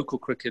see local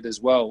cricket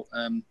as well,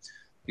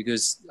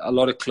 because a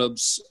lot of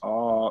clubs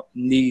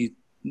need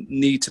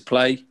to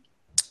play.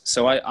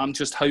 So I'm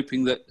just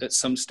hoping that at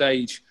some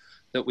stage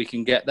that we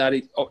can get that.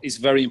 It's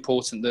very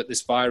important that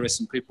this virus,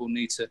 and people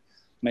need to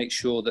make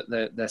sure that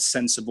they're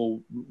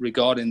sensible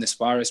regarding this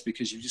virus,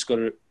 because you've just got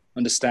to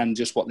understand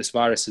just what this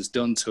virus has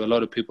done to a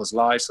lot of people's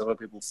lives, a lot of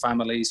people's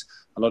families.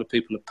 A lot of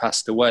people have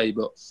passed away,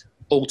 but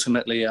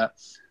ultimately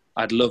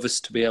I'd love us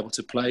to be able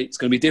to play. It's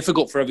going to be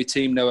difficult for every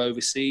team, no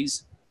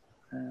overseas.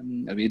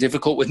 It'll be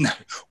difficult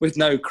with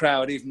no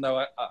crowd, even though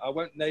I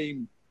won't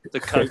name the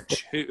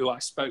coach who I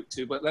spoke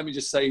to, but let me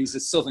just say he's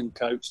a Southern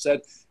coach, said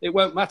it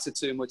won't matter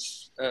too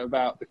much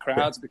about the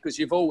crowds because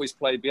you've always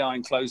played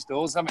behind closed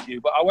doors, haven't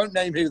you? But I won't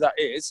name who that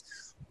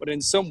is. But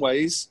in some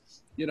ways,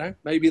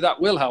 maybe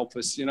that will help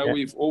us.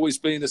 We've always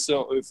been a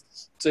sort of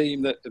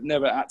team that have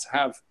never had to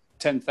have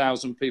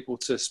 10,000 people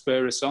to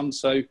spur us on.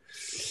 So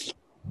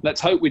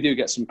let's hope we do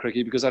get some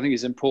cricket, because I think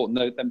it's important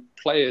that them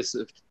players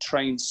have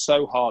trained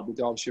so hard, the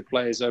Derbyshire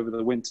players, over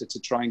the winter to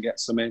try and get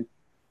some in.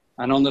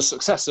 And on the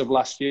success of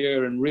last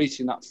year and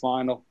reaching that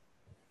final,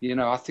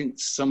 I think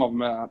some of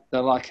them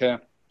they're like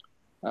a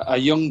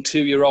young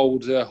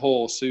 2-year-old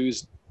horse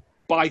who's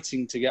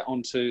biting to get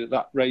onto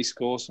that race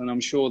course, and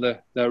I'm sure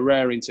they're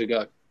raring to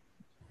go.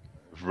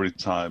 Every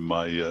time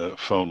my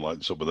phone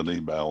lights up with an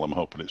email, I'm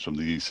hoping it's from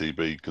the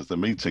ECB, because they're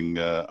meeting,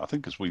 I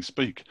think as we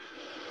speak,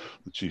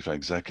 the chief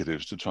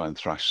executives to try and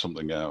thrash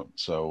something out.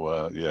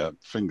 So,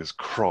 fingers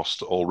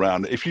crossed all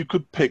round. If you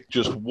could pick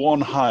just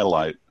one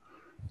highlight,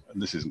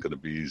 and this isn't going to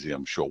be easy,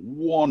 I'm sure,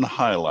 one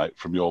highlight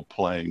from your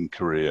playing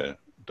career,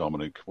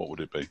 Dominic, what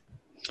would it be?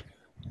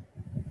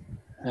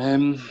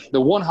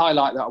 The one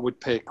highlight that I would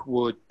pick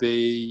would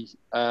be,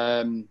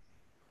 it's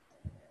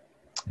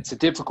a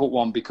difficult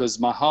one, because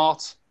my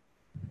heart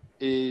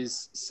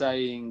is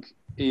saying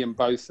Ian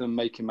Botham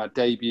making my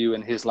debut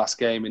in his last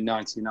game in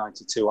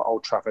 1992 at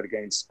Old Trafford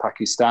against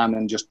Pakistan,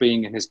 and just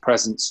being in his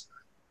presence,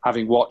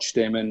 having watched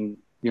him and,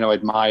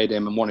 admired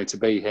him and wanted to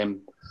be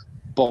him.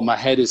 But my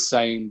head is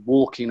saying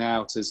walking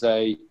out as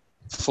a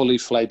fully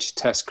fledged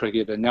Test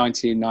cricketer in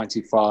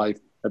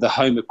 1995 at the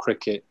home of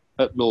cricket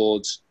at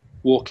Lord's,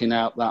 walking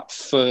out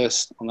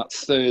on that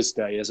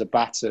Thursday as a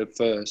batter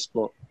first.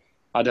 But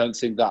I don't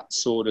think that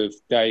sort of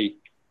day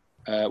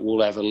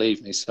will ever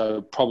leave me.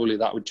 So probably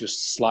that would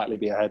just slightly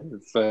be ahead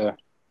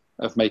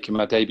of making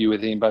my debut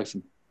with Ian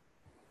Botham.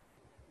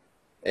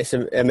 It's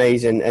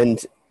amazing,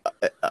 and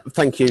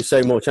thank you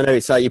so much. I know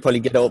it's like you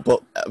probably get up,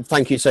 but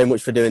thank you so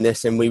much for doing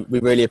this, and we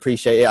really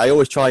appreciate it. I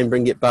always try and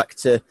bring it back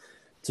to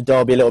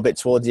Derby a little bit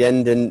towards the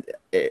end, and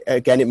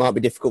again, it might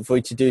be difficult for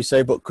you to do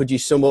so, but could you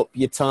sum up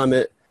your time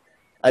at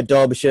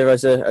Derbyshire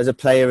as a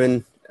player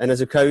and as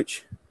a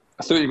coach?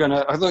 I thought you were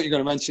going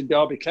to mention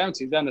Derby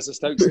County then. As a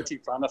Stoke City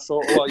fan, I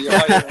thought, well, you're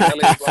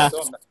right. Well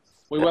done.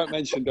 We won't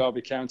mention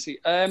Derby County.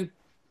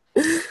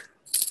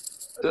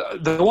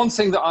 The one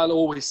thing that I'll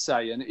always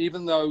say, and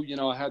even though,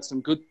 I had some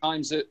good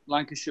times at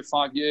Lancashire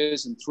 5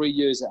 years and 3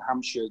 years at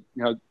Hampshire,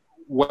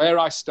 where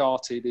I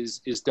started is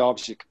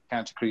Derbyshire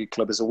County Cricket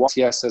Club as a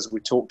YTS, as we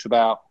talked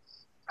about.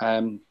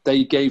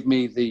 They gave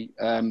me the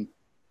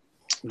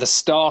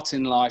start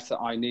in life that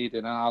I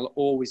needed, and I'll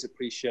always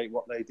appreciate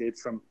what they did,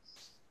 from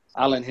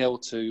Alan Hill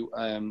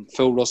to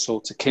Phil Russell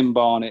to Kim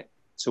Barnett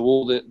to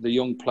all the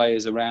young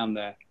players around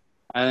there.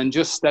 And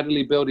just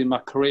steadily building my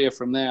career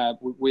from there.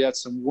 We had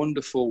some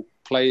wonderful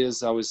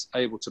players I was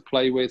able to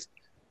play with.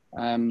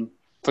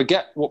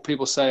 Forget what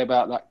people say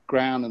about that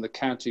ground and the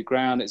county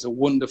ground. It's a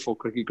wonderful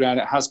cricket ground.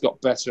 It has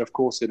got better, of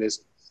course it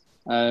is.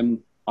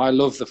 I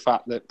love the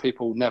fact that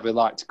people never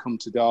like to come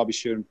to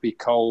Derbyshire and be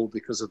cold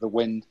because of the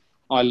wind.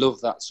 I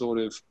love that sort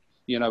of,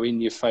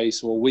 in your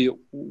face, or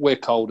we're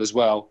cold as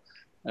well.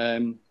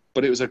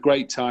 But it was a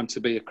great time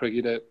to be a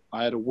cricketer.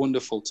 I had a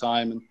wonderful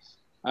time.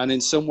 And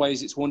in some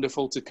ways, it's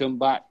wonderful to come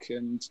back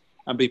and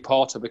be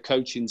part of a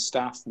coaching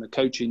staff and a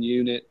coaching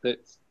unit that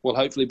will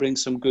hopefully bring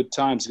some good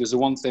times. Because the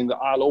one thing that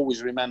I'll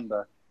always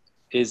remember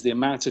is the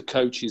amount of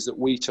coaches that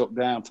we took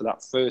down for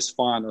that first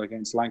final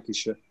against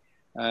Lancashire.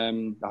 I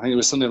think it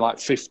was something like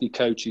 50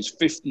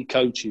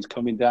 coaches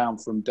coming down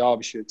from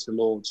Derbyshire to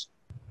Lords.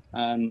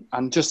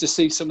 And just to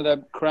see some of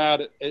the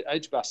crowd at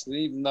Edgbaston,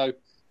 even though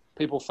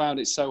people found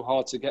it so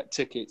hard to get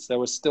tickets, there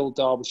were still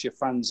Derbyshire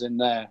fans in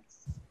there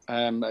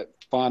at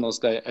finals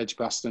day at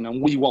Edgbaston,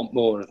 and we want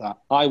more of that.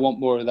 I want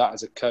more of that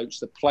as a coach.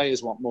 The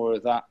players want more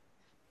of that.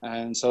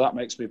 And so that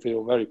makes me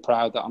feel very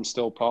proud that I'm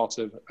still part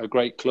of a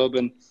great club,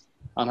 and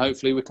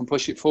hopefully we can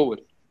push it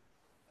forward.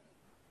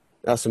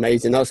 That's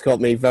amazing. That's got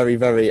me very,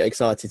 very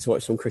excited to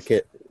watch some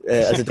cricket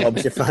as a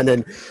Derbyshire fan.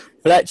 And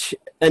Fletch,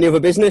 any other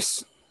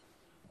business?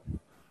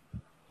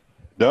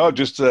 No,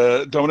 just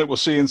Dominic, we'll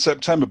see you in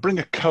September. Bring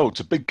a coat,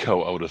 a big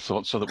coat, I would have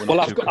thought, so that we're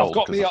not too cold.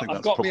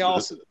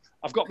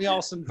 I've got my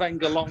Arsene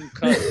Wenger long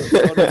coat, you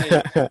know what I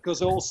mean?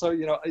 Because also,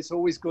 it's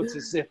always good to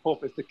zip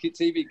up if the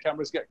TV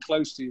cameras get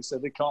close to you so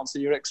they can't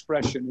see your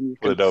expression. And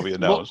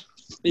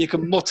you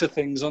can mutter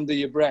things under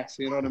your breath,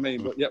 you know what I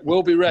mean? But yeah,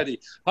 we'll be ready.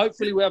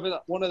 Hopefully we have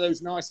one of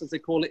those nice, as they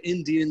call it,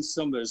 Indian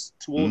summers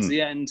towards the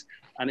end,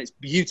 and it's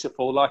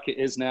beautiful like it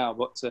is now.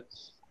 But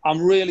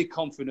I'm really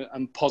confident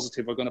and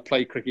positive we're going to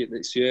play cricket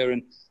this year,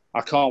 and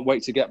I can't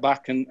wait to get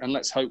back, and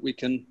let's hope we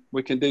can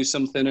do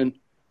something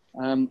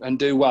and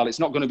do well. It's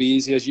not going to be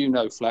easy, as you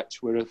know,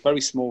 Fletch. We're a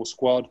very small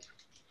squad.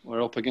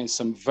 We're up against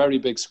some very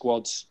big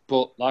squads.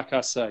 But like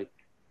I say,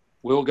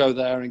 we'll go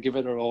there and give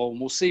it our all, and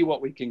we'll see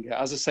what we can get.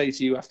 As I say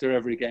to you after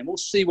every game, we'll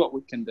see what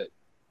we can do.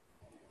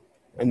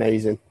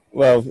 Amazing.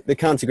 Well, the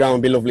county ground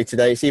will be lovely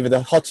today. It's either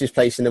the hottest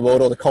place in the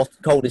world or the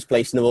coldest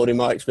place in the world, in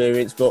my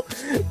experience. But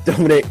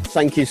Dominic,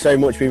 thank you so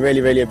much. We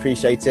really, really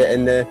appreciate it.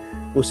 And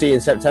we'll see you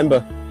in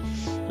September.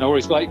 No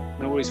worries, Blake.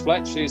 No worries,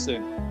 Fletch. See you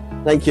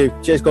soon. Thank you.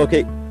 Cheers,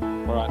 Corky.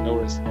 All right, no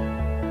worries.